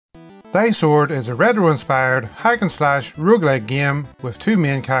Thy Sword is a retro-inspired hack-and-slash roguelike game with two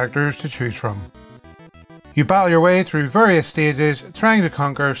main characters to choose from. You battle your way through various stages, trying to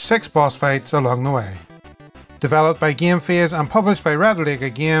conquer 6 boss fights along the way. Developed by Game Phase and published by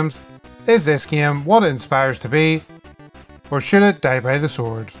Ratalaika Games, is this game what it inspires to be, or should it die by the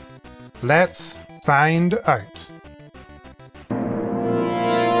sword? Let's find out.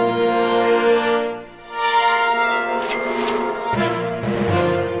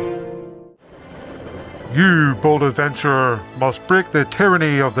 You, bold adventurer, must break the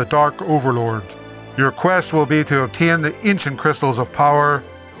tyranny of the Dark Overlord. Your quest will be to obtain the ancient crystals of power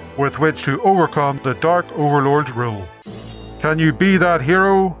with which to overcome the Dark Overlord's rule. Can you be that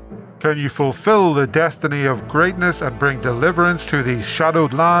hero? Can you fulfill the destiny of greatness and bring deliverance to these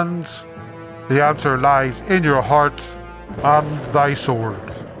shadowed lands? The answer lies in your heart and thy sword.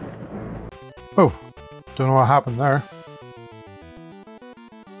 Oh, don't know what happened there.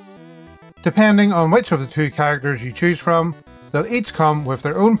 Depending on which of the two characters you choose from, they'll each come with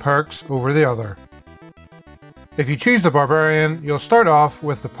their own perks over the other. If you choose the Barbarian, you'll start off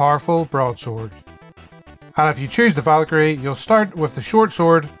with the powerful broadsword. And if you choose the Valkyrie, you'll start with the short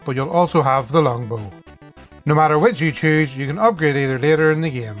sword, but you'll also have the longbow. No matter which you choose, you can upgrade either later in the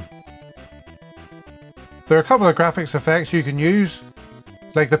game. There are a couple of graphics effects you can use,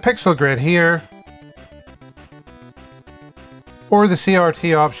 like the pixel grid here, or the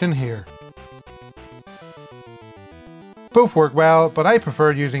CRT option here. Both work well, but I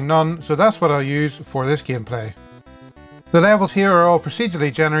prefer using none, so that's what I'll use for this gameplay. The levels here are all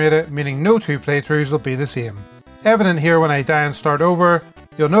procedurally generated, meaning no two playthroughs will be the same. Evident here when I die and start over,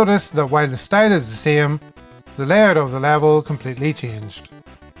 you'll notice that while the style is the same, the layout of the level completely changed.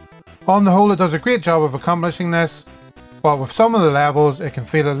 On the whole, it does a great job of accomplishing this, but with some of the levels it can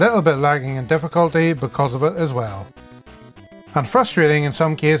feel a little bit lacking in difficulty because of it as well. And frustrating in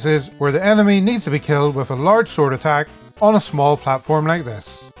some cases where the enemy needs to be killed with a large sword attack on a small platform like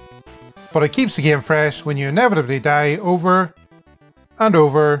this. But it keeps the game fresh when you inevitably die over and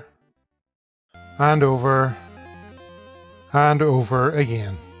over and over and over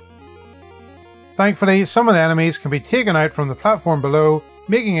again. Thankfully, some of the enemies can be taken out from the platform below,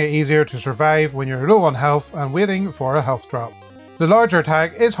 making it easier to survive when you're low on health and waiting for a health drop. The larger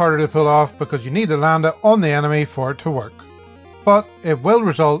attack is harder to pull off because you need to land it on the enemy for it to work. But it will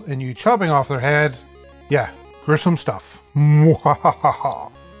result in you chopping off their head. Yeah, gruesome stuff.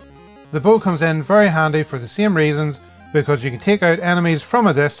 Mwahaha. The bow comes in very handy for the same reasons, because you can take out enemies from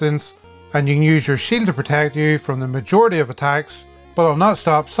a distance and you can use your shield to protect you from the majority of attacks, but it will not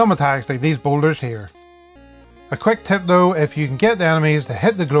stop some attacks like these boulders here. A quick tip though, if you can get the enemies to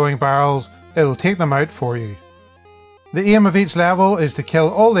hit the glowing barrels, it'll take them out for you. The aim of each level is to kill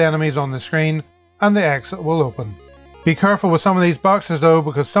all the enemies on the screen and the exit will open. Be careful with some of these boxes though,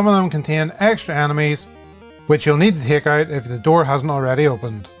 because some of them contain extra enemies which you'll need to take out if the door hasn't already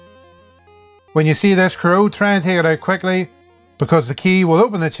opened. When you see this crow, try and take it out quickly, because the key will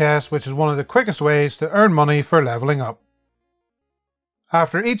open the chest, which is one of the quickest ways to earn money for leveling up.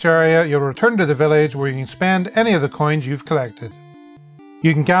 After each area, you'll return to the village where you can spend any of the coins you've collected.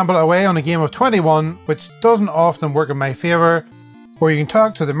 You can gamble away on a game of 21, which doesn't often work in my favour, or you can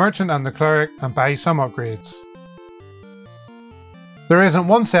talk to the merchant and the cleric and buy some upgrades. There isn't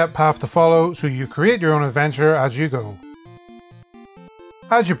one set path to follow, so you create your own adventure as you go.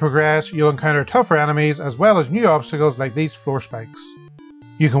 As you progress, you'll encounter tougher enemies as well as new obstacles like these floor spikes.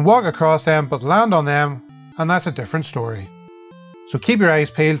 You can walk across them but land on them, and that's a different story. So keep your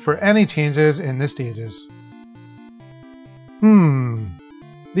eyes peeled for any changes in the stages.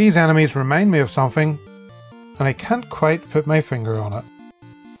 These enemies remind me of something, and I can't quite put my finger on it.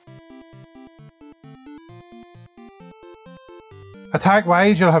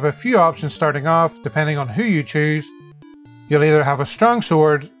 Attack-wise, you'll have a few options starting off, depending on who you choose. You'll either have a strong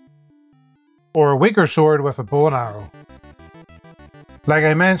sword, or a weaker sword with a bow and arrow. Like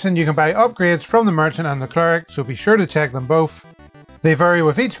I mentioned, you can buy upgrades from the merchant and the cleric, so be sure to check them both. They vary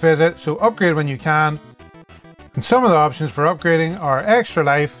with each visit, so upgrade when you can. And some of the options for upgrading are extra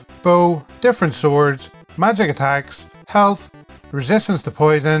life, bow, different swords, magic attacks, health, resistance to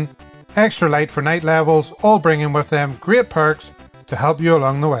poison, extra light for night levels, all bringing with them great perks to help you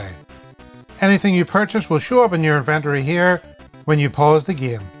along the way. Anything you purchase will show up in your inventory here when you pause the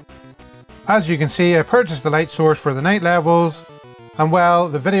game. As you can see, I purchased the light source for the night levels, and well,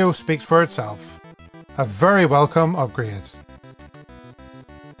 the video speaks for itself. A very welcome upgrade.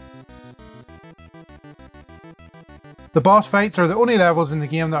 The boss fights are the only levels in the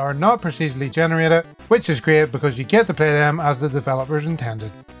game that are not procedurally generated, which is great because you get to play them as the developers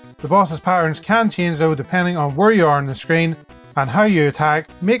intended. The boss's patterns can change though depending on where you are on the screen, and how you attack,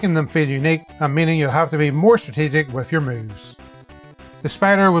 making them feel unique and meaning you'll have to be more strategic with your moves. The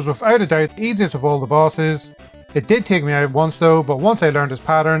spider was without a doubt the easiest of all the bosses. It did take me out once though, but once I learned his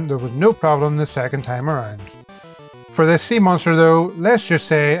pattern there was no problem the second time around. For this sea monster though, let's just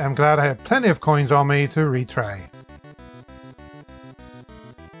say I'm glad I had plenty of coins on me to retry.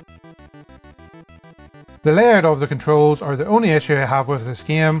 The layout of the controls are the only issue I have with this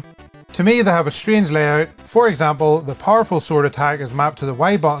game. To me they have a strange layout. For example, the powerful sword attack is mapped to the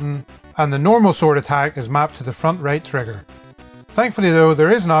Y button and the normal sword attack is mapped to the front right trigger. Thankfully though,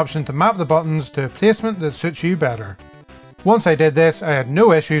 there is an option to map the buttons to a placement that suits you better. Once I did this, I had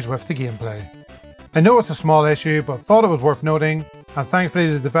no issues with the gameplay. I know it's a small issue, but thought it was worth noting, and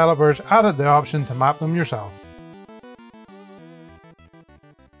thankfully the developers added the option to map them yourself.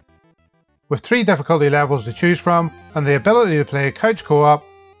 With 3 difficulty levels to choose from, and the ability to play couch co-op,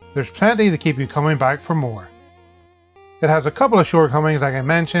 there's plenty to keep you coming back for more. It has a couple of shortcomings like I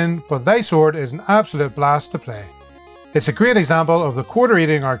mentioned, but Thy Sword is an absolute blast to play. It's a great example of the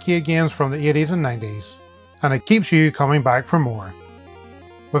quarter-eating arcade games from the 80s and 90s, and it keeps you coming back for more.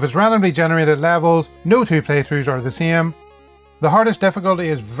 With its randomly generated levels, no 2 playthroughs are the same. The hardest difficulty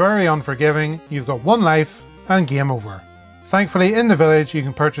is very unforgiving, you've got 1 life and game over. Thankfully in the village you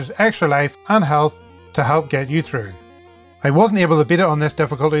can purchase extra life and health to help get you through. I wasn't able to beat it on this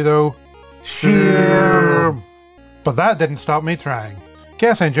difficulty though. Shame! But that didn't stop me trying.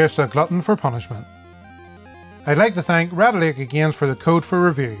 Guess I'm just a glutton for punishment. I'd like to thank Radalake Games for the code for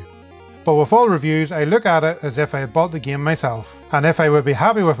review. But with all reviews I look at it as if I had bought the game myself, and if I would be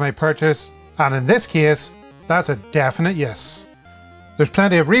happy with my purchase, and in this case, that's a definite yes. There's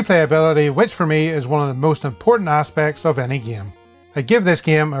plenty of replayability, which for me is one of the most important aspects of any game. I give this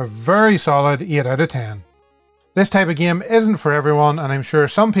game a very solid 8 out of 10. This type of game isn't for everyone, and I'm sure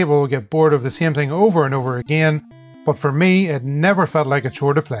some people will get bored of the same thing over and over again, but for me it never felt like a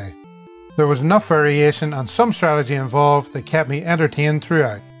chore to play. There was enough variation and some strategy involved that kept me entertained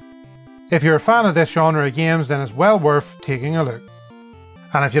throughout. If you're a fan of this genre of games, then it's well worth taking a look.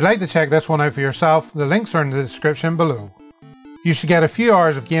 And if you'd like to check this one out for yourself, the links are in the description below. You should get a few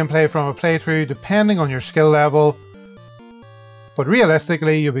hours of gameplay from a playthrough depending on your skill level, but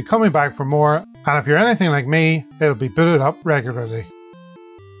realistically you'll be coming back for more, and if you're anything like me, it'll be booted up regularly.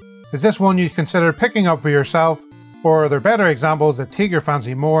 Is this one you'd consider picking up for yourself, or are there better examples that take your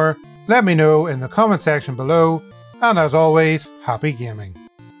fancy more? Let me know in the comment section below, and as always, happy gaming.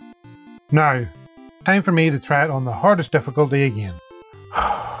 Now, time for me to try it on the hardest difficulty again.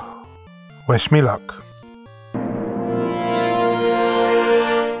 Wish me luck.